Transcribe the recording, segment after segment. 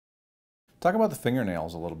Talk about the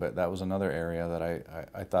fingernails a little bit. That was another area that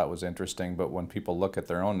I thought was interesting, but when people look at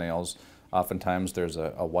their own nails, oftentimes there's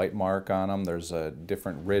a white mark on them, there's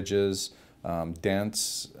different ridges,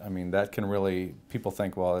 dents. I mean, that can really, people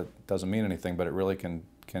think, well, it doesn't mean anything, but it really can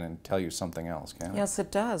tell you something else, can't it? Yes,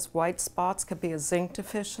 it does. White spots could be a zinc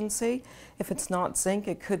deficiency. If it's not zinc,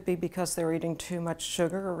 it could be because they're eating too much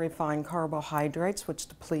sugar or refined carbohydrates, which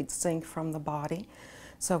depletes zinc from the body.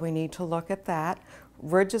 So we need to look at that.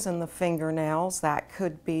 Ridges in the fingernails, that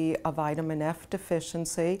could be a vitamin F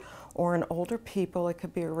deficiency, or in older people, it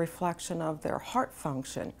could be a reflection of their heart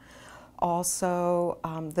function. Also,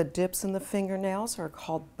 the dips in the fingernails are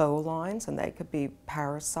called bowlines, and they could be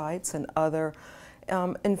parasites and other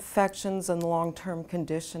infections and long-term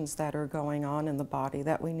conditions that are going on in the body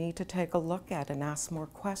that we need to take a look at and ask more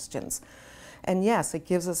questions. And yes, it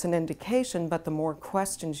gives us an indication, but the more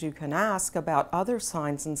questions you can ask about other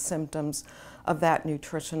signs and symptoms of that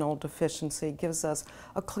nutritional deficiency gives us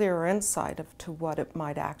a clearer insight to what it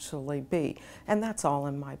might actually be. And that's all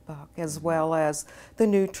in my book, as well as the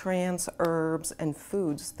nutrients, herbs, and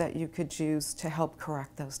foods that you could use to help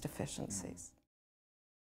correct those deficiencies.